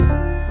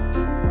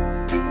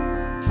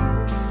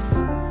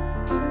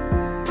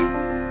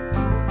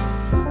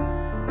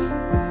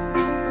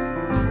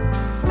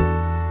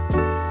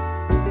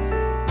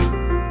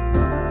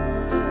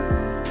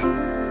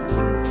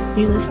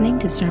You're listening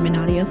to sermon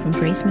audio from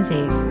Grace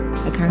Mosaic,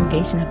 a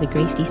congregation of the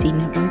Grace DC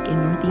Network in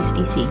Northeast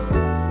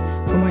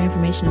DC. For more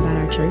information about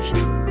our church,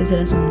 visit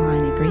us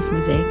online at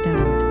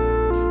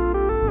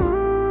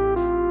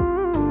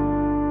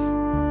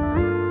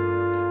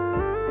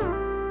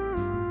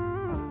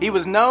gracemosaic.org. He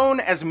was known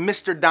as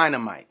Mr.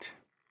 Dynamite,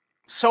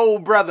 Soul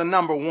Brother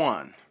number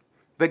one,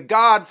 the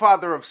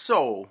godfather of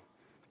soul,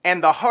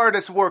 and the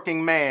hardest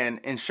working man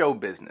in show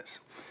business.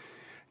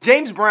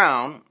 James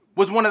Brown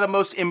was one of the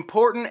most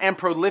important and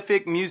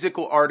prolific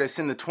musical artists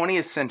in the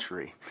 20th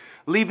century,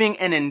 leaving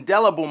an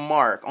indelible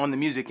mark on the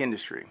music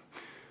industry.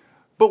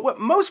 But what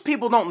most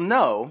people don't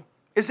know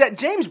is that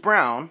James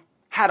Brown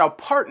had a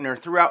partner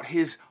throughout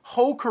his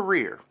whole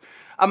career,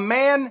 a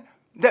man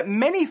that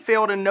many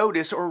fail to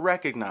notice or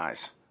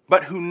recognize,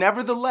 but who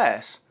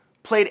nevertheless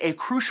played a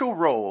crucial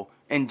role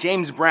in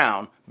James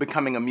Brown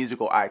becoming a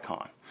musical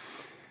icon.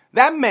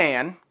 That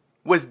man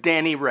was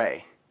Danny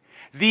Ray,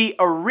 the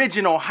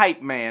original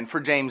hype man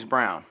for James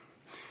Brown.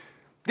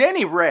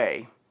 Danny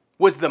Ray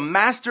was the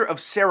master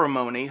of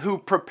ceremony who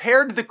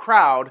prepared the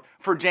crowd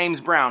for James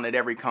Brown at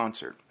every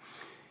concert.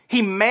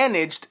 He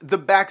managed the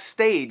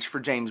backstage for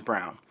James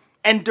Brown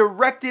and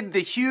directed the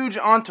huge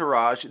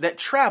entourage that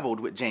traveled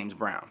with James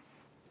Brown.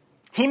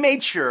 He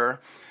made sure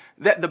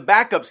that the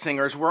backup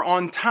singers were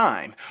on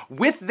time,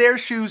 with their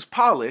shoes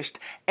polished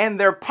and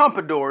their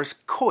pompadours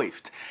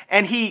coiffed,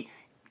 and he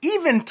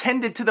even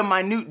tended to the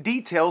minute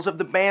details of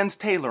the band's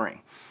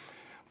tailoring.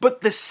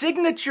 But the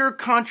signature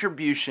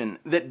contribution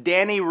that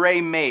Danny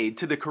Ray made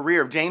to the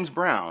career of James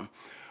Brown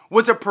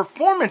was a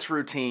performance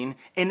routine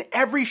in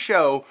every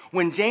show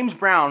when James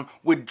Brown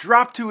would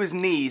drop to his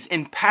knees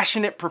in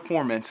passionate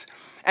performance,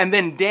 and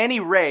then Danny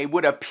Ray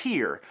would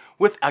appear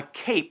with a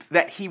cape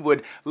that he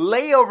would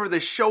lay over the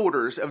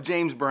shoulders of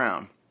James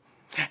Brown.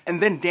 And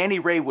then Danny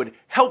Ray would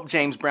help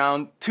James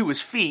Brown to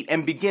his feet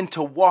and begin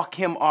to walk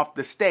him off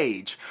the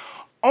stage,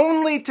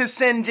 only to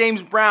send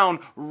James Brown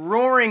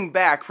roaring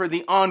back for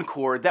the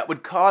encore that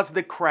would cause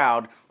the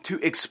crowd to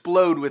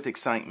explode with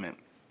excitement.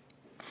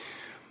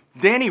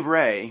 Danny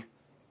Ray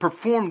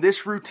performed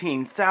this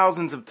routine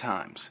thousands of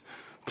times,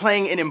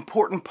 playing an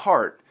important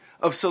part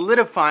of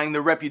solidifying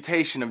the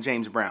reputation of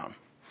James Brown.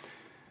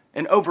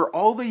 And over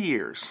all the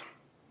years,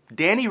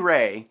 Danny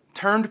Ray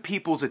turned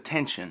people's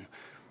attention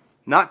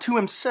not to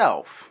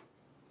himself,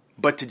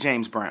 but to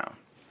James Brown.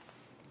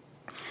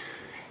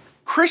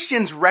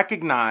 Christians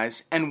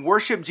recognize and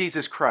worship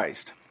Jesus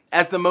Christ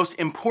as the most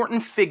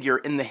important figure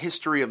in the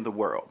history of the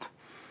world.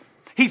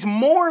 He's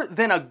more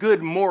than a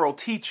good moral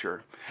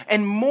teacher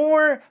and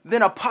more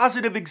than a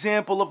positive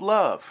example of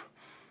love.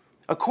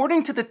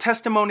 According to the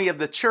testimony of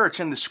the church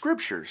and the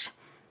scriptures,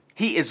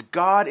 he is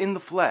God in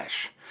the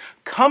flesh,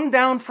 come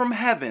down from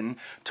heaven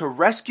to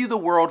rescue the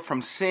world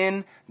from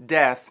sin,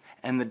 death,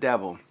 and the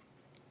devil.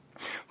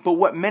 But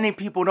what many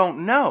people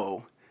don't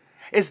know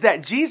is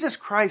that Jesus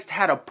Christ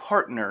had a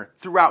partner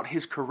throughout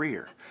his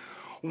career,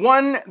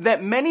 one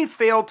that many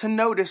fail to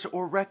notice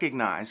or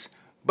recognize,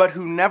 but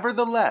who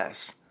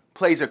nevertheless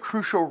plays a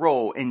crucial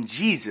role in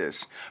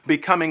Jesus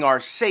becoming our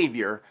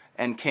Savior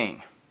and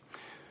King.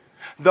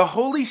 The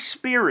Holy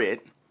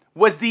Spirit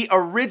was the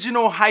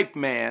original hype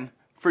man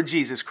for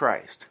Jesus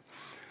Christ.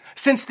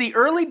 Since the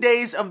early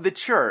days of the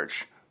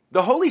church,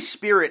 the Holy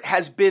Spirit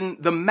has been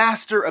the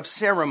master of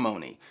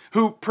ceremony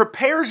who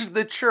prepares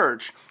the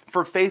church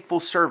for faithful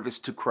service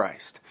to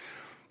Christ.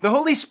 The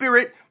Holy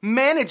Spirit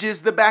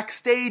manages the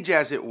backstage,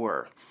 as it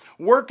were,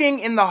 working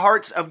in the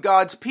hearts of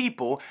God's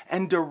people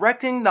and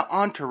directing the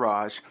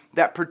entourage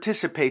that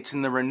participates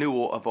in the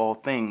renewal of all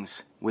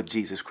things with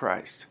Jesus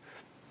Christ.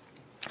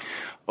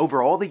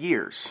 Over all the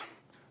years,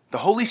 the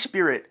Holy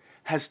Spirit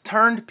has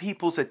turned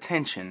people's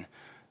attention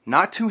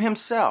not to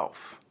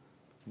himself,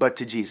 but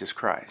to Jesus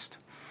Christ.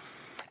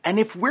 And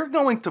if we're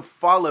going to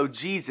follow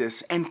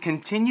Jesus and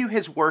continue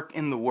his work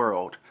in the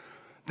world,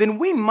 then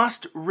we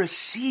must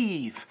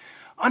receive,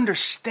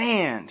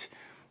 understand,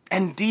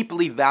 and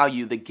deeply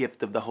value the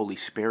gift of the Holy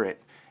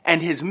Spirit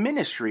and his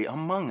ministry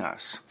among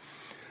us.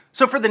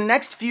 So for the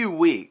next few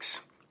weeks,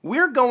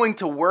 we're going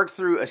to work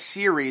through a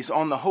series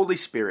on the Holy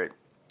Spirit.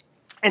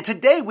 And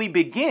today we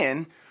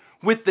begin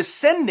with the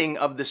sending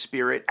of the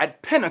Spirit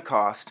at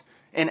Pentecost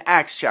in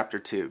Acts chapter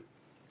 2.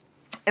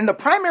 And the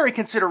primary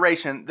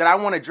consideration that I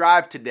want to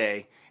drive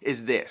today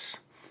is this: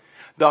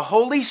 the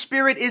Holy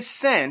Spirit is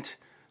sent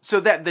so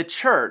that the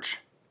church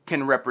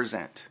can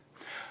represent.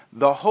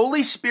 The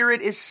Holy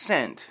Spirit is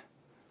sent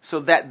so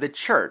that the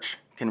church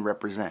can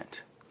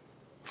represent.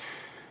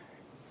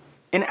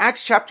 In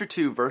Acts chapter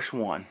 2, verse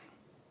 1,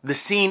 the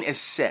scene is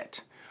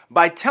set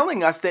by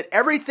telling us that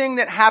everything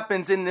that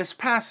happens in this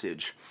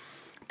passage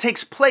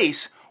takes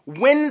place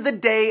when the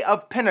day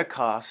of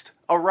Pentecost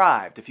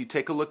arrived, if you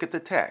take a look at the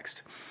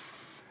text.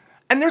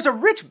 And there's a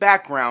rich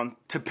background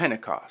to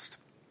Pentecost.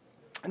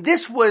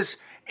 This was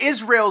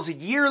Israel's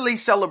yearly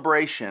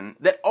celebration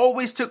that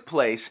always took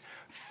place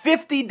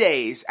 50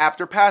 days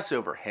after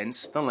Passover,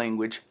 hence the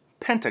language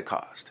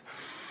Pentecost.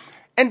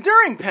 And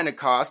during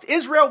Pentecost,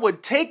 Israel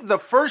would take the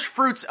first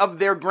fruits of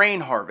their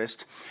grain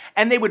harvest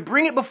and they would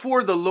bring it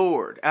before the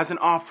Lord as an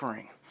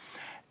offering.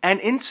 And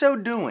in so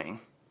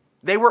doing,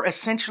 they were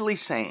essentially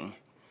saying,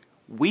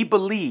 we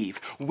believe,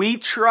 we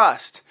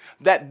trust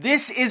that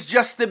this is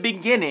just the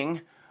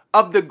beginning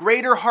of the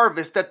greater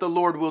harvest that the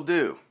Lord will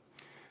do.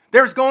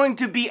 There's going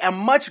to be a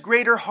much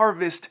greater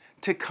harvest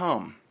to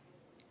come.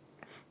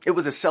 It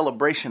was a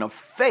celebration of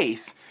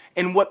faith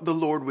in what the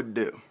Lord would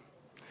do.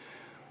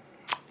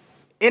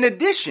 In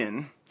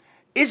addition,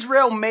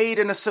 Israel made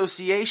an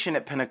association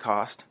at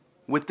Pentecost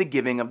with the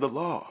giving of the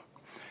law.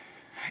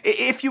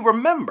 If you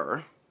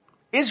remember,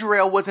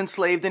 Israel was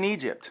enslaved in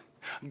Egypt.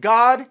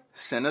 God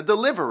sent a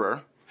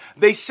deliverer.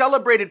 They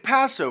celebrated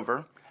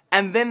Passover,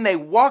 and then they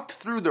walked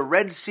through the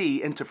Red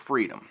Sea into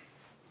freedom.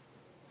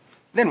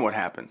 Then what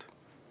happened?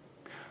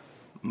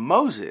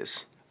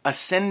 Moses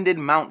ascended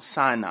Mount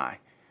Sinai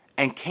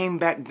and came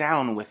back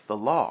down with the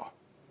law.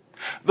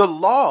 The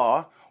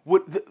law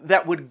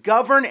that would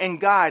govern and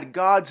guide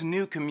God's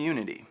new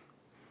community.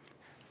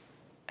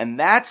 And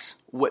that's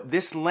what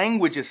this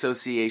language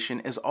association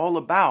is all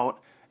about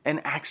in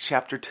Acts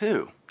chapter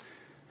 2.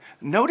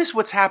 Notice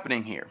what's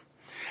happening here.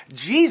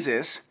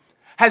 Jesus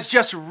has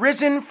just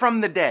risen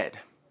from the dead.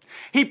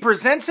 He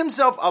presents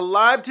himself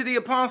alive to the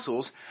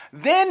apostles,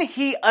 then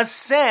he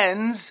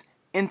ascends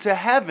into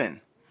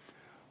heaven.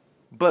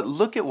 But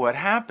look at what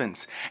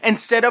happens.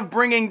 Instead of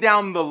bringing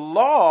down the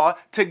law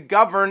to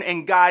govern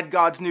and guide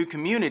God's new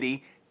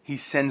community, he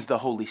sends the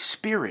Holy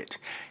Spirit,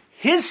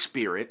 his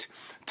Spirit,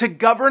 to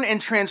govern and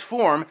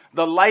transform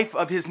the life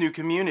of his new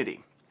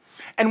community.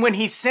 And when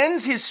he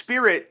sends his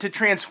Spirit to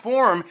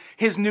transform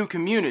his new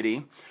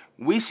community,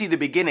 we see the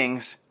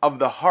beginnings of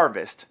the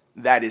harvest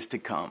that is to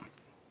come.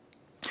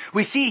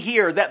 We see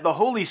here that the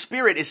Holy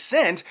Spirit is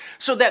sent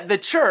so that the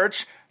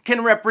church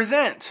can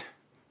represent.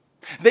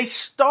 They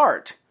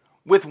start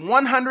with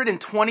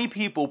 120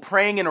 people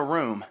praying in a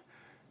room,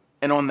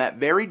 and on that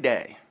very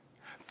day,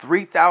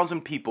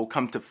 3,000 people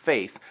come to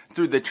faith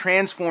through the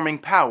transforming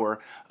power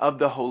of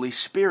the Holy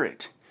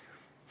Spirit.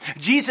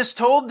 Jesus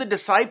told the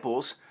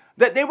disciples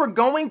that they were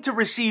going to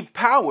receive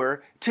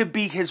power to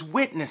be his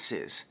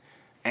witnesses,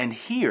 and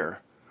here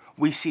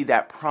we see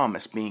that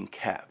promise being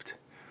kept.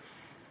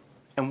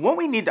 And what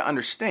we need to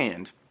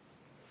understand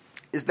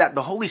is that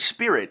the Holy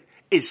Spirit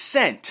is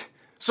sent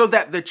so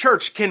that the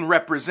church can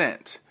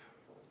represent.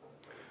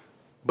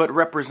 But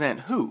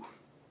represent who?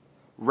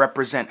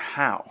 Represent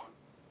how?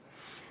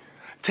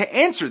 To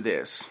answer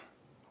this,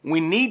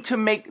 we need to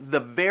make the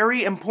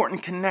very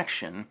important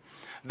connection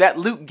that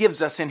Luke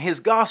gives us in his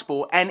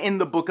gospel and in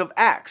the book of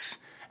Acts.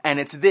 And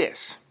it's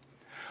this.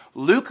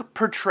 Luke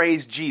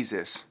portrays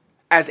Jesus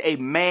as a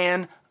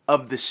man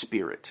of the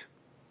Spirit.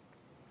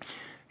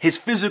 His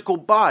physical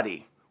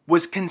body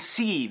was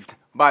conceived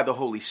by the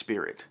Holy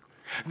Spirit.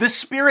 The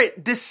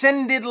Spirit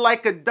descended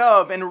like a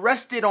dove and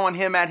rested on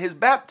him at his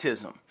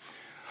baptism.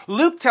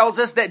 Luke tells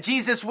us that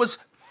Jesus was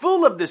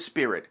full of the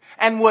Spirit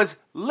and was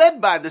led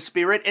by the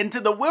Spirit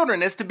into the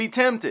wilderness to be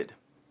tempted.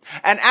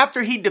 And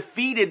after he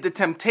defeated the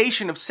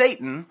temptation of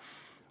Satan,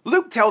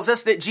 Luke tells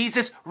us that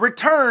Jesus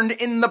returned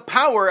in the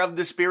power of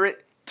the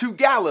Spirit to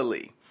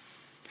Galilee.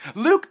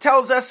 Luke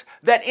tells us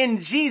that in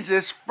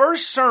Jesus'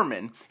 first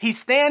sermon, he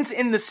stands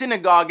in the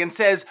synagogue and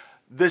says,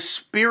 "The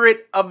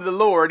Spirit of the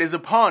Lord is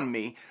upon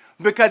me,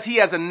 because he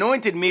has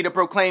anointed me to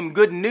proclaim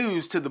good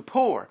news to the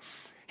poor.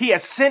 He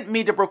has sent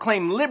me to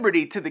proclaim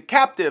liberty to the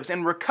captives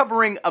and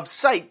recovering of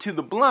sight to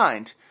the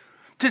blind,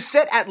 to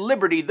set at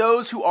liberty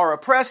those who are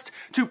oppressed,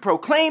 to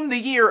proclaim the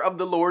year of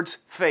the Lord's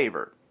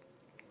favor."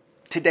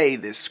 Today,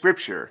 this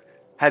scripture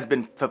has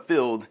been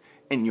fulfilled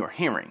in your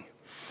hearing.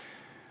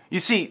 You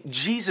see,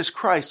 Jesus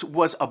Christ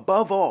was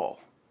above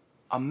all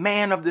a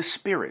man of the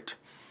Spirit,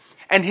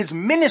 and his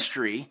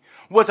ministry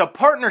was a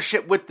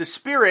partnership with the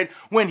Spirit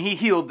when he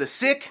healed the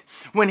sick,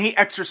 when he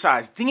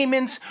exorcised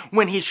demons,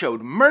 when he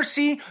showed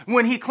mercy,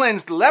 when he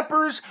cleansed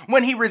lepers,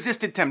 when he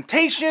resisted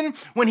temptation,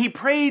 when he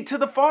prayed to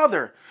the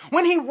Father,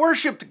 when he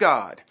worshiped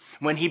God,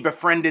 when he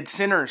befriended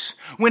sinners,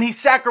 when he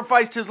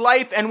sacrificed his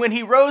life, and when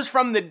he rose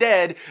from the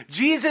dead.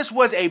 Jesus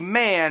was a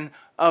man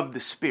of the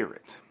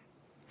Spirit.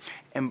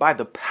 And by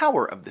the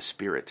power of the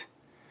Spirit,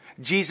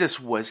 Jesus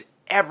was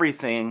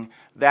everything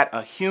that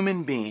a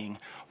human being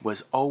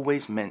was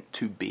always meant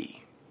to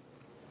be.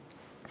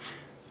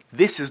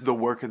 This is the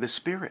work of the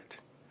Spirit.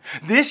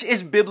 This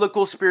is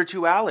biblical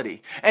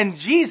spirituality, and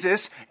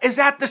Jesus is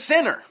at the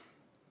center.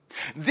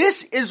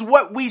 This is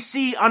what we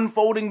see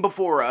unfolding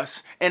before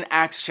us in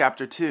Acts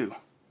chapter 2.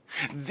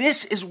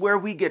 This is where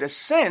we get a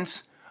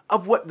sense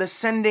of what the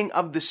sending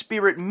of the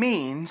Spirit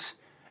means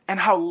and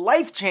how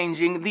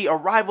life-changing the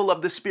arrival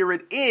of the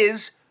Spirit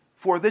is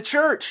for the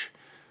church.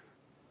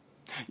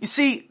 You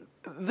see,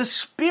 the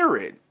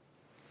Spirit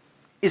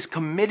is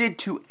committed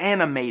to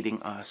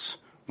animating us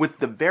with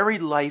the very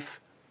life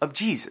of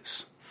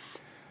Jesus.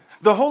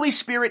 The Holy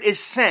Spirit is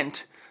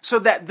sent so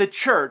that the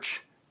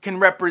church can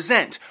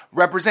represent.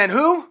 Represent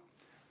who?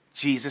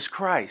 Jesus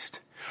Christ.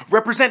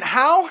 Represent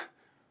how?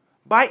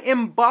 By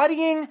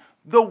embodying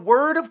the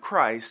word of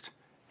Christ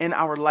in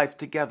our life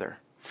together,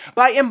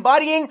 by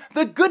embodying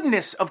the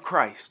goodness of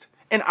Christ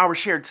in our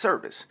shared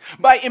service,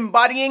 by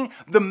embodying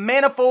the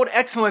manifold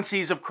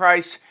excellencies of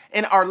Christ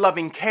in our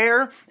loving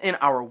care, in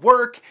our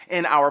work,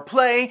 in our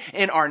play,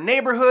 in our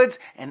neighborhoods,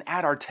 and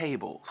at our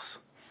tables.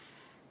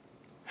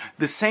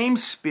 The same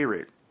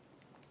Spirit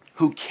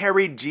who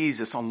carried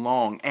Jesus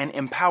along and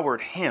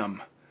empowered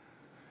him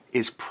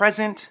is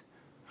present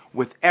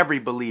with every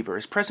believer,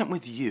 is present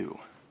with you.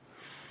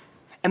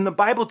 And the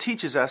Bible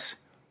teaches us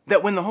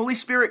that when the Holy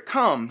Spirit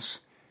comes,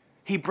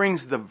 he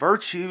brings the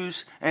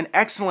virtues and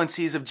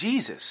excellencies of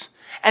Jesus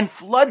and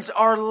floods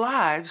our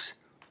lives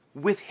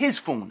with his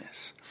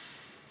fullness.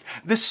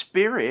 The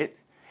Spirit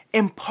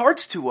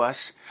imparts to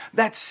us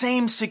that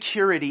same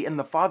security in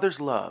the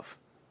Father's love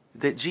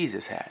that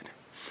Jesus had.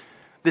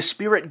 The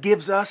Spirit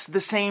gives us the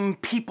same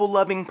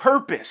people-loving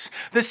purpose,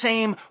 the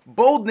same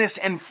boldness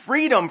and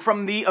freedom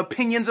from the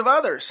opinions of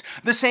others,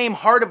 the same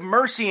heart of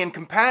mercy and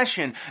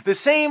compassion, the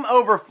same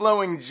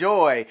overflowing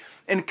joy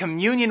in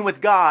communion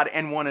with God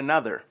and one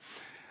another.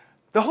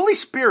 The Holy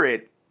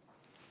Spirit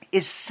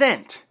is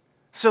sent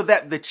so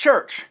that the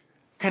church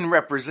can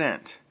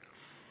represent.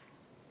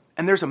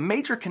 And there's a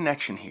major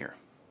connection here.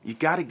 You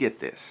got to get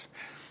this.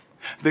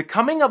 The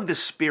coming of the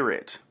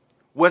Spirit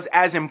was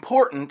as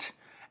important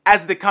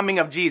as the coming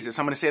of Jesus.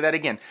 I'm going to say that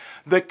again.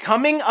 The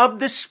coming of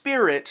the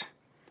Spirit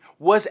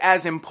was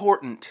as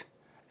important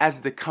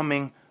as the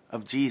coming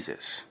of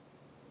Jesus.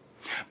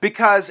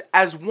 Because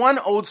as one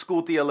old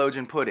school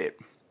theologian put it,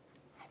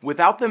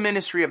 without the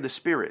ministry of the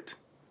Spirit,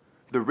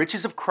 the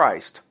riches of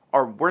Christ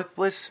are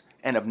worthless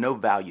and of no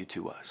value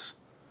to us.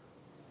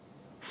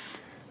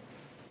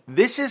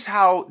 This is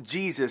how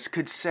Jesus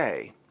could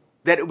say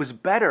that it was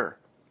better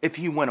if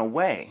he went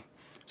away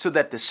so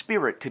that the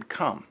Spirit could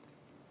come.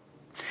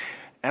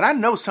 And I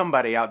know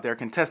somebody out there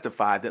can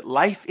testify that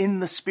life in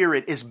the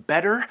Spirit is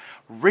better,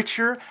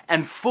 richer,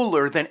 and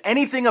fuller than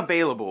anything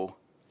available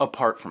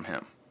apart from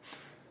him.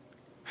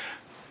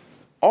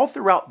 All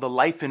throughout the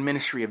life and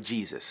ministry of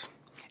Jesus,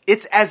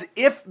 it's as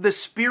if the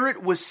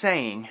Spirit was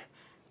saying,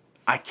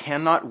 I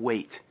cannot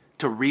wait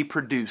to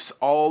reproduce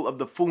all of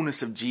the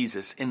fullness of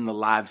Jesus in the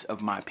lives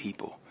of my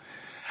people.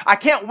 I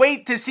can't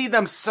wait to see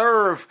them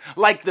serve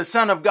like the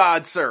Son of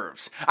God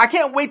serves. I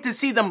can't wait to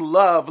see them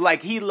love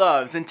like he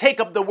loves and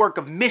take up the work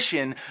of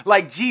mission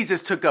like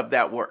Jesus took up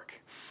that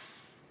work.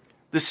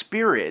 The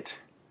Spirit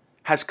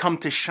has come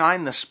to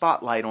shine the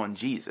spotlight on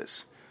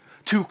Jesus,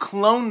 to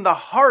clone the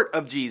heart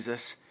of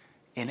Jesus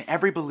in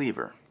every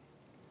believer.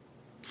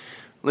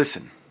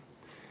 Listen,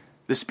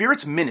 the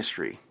Spirit's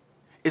ministry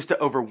is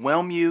to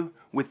overwhelm you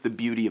with the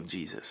beauty of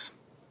Jesus,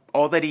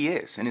 all that he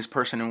is in his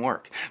person and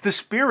work. The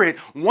Spirit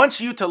wants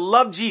you to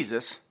love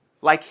Jesus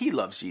like he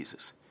loves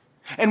Jesus.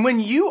 And when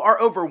you are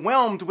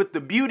overwhelmed with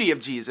the beauty of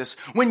Jesus,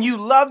 when you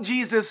love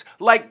Jesus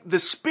like the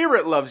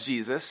Spirit loves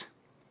Jesus,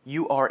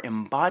 you are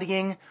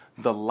embodying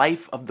the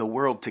life of the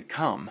world to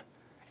come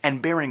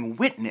and bearing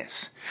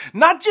witness,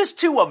 not just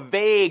to a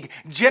vague,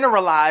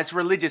 generalized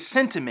religious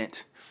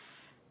sentiment,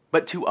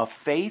 but to a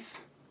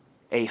faith,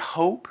 a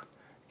hope,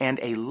 and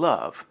a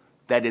love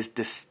that is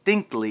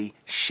distinctly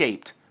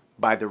shaped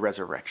by the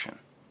resurrection.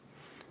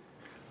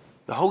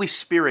 The Holy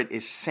Spirit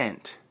is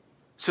sent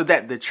so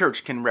that the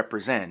church can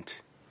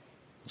represent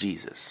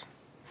Jesus.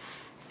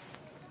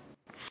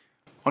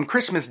 On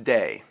Christmas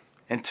Day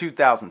in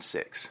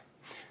 2006,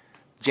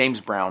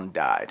 James Brown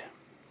died.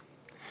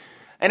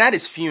 And at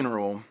his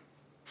funeral,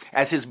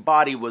 as his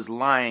body was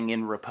lying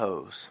in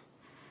repose,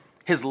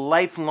 his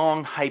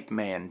lifelong hype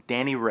man,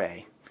 Danny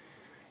Ray,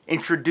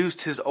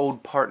 introduced his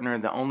old partner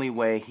the only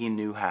way he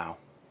knew how.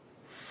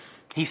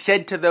 He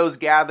said to those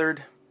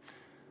gathered,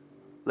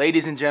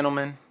 "Ladies and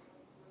gentlemen,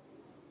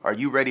 are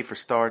you ready for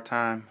star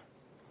time?"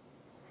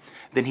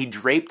 Then he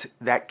draped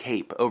that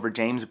cape over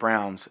James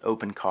Brown's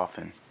open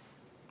coffin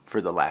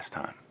for the last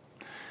time.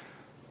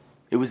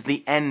 It was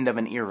the end of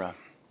an era.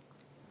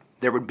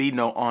 There would be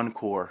no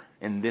encore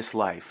in this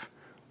life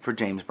for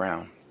James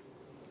Brown.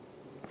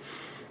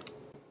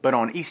 But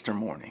on Easter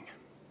morning,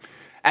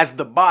 as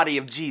the body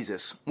of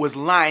Jesus was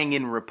lying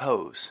in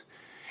repose,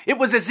 it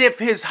was as if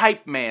his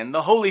hype man,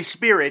 the Holy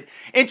Spirit,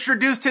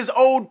 introduced his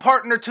old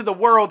partner to the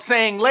world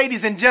saying,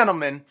 "Ladies and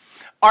gentlemen,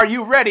 are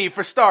you ready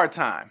for star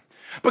time?"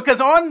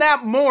 Because on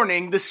that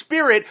morning, the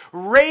Spirit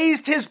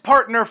raised his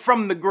partner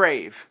from the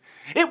grave.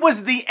 It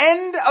was the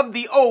end of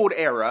the old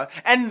era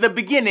and the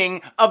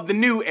beginning of the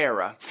new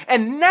era.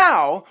 And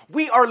now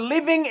we are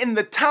living in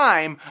the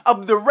time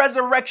of the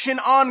resurrection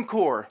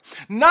encore,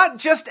 not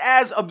just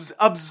as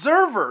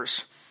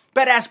observers,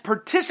 but as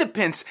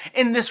participants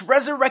in this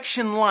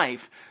resurrection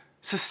life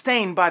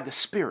sustained by the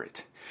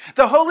Spirit.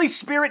 The Holy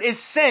Spirit is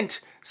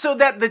sent so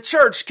that the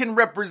church can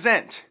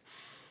represent.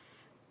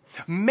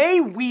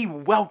 May we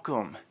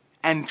welcome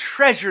and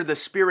treasure the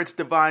Spirit's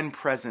divine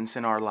presence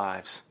in our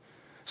lives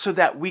so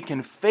that we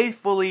can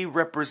faithfully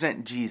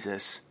represent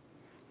Jesus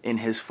in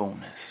his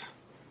fullness.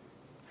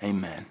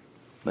 Amen.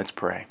 Let's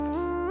pray.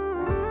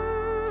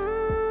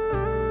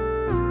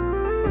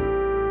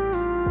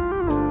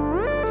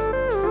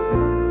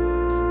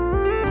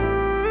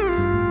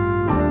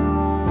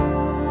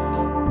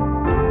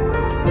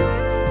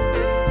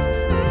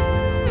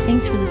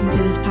 listen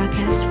to this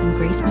podcast from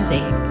Grace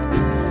Mosaic.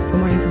 For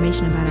more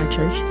information about our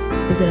church,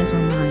 visit us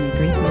online at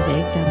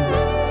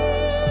gracemosaic.org.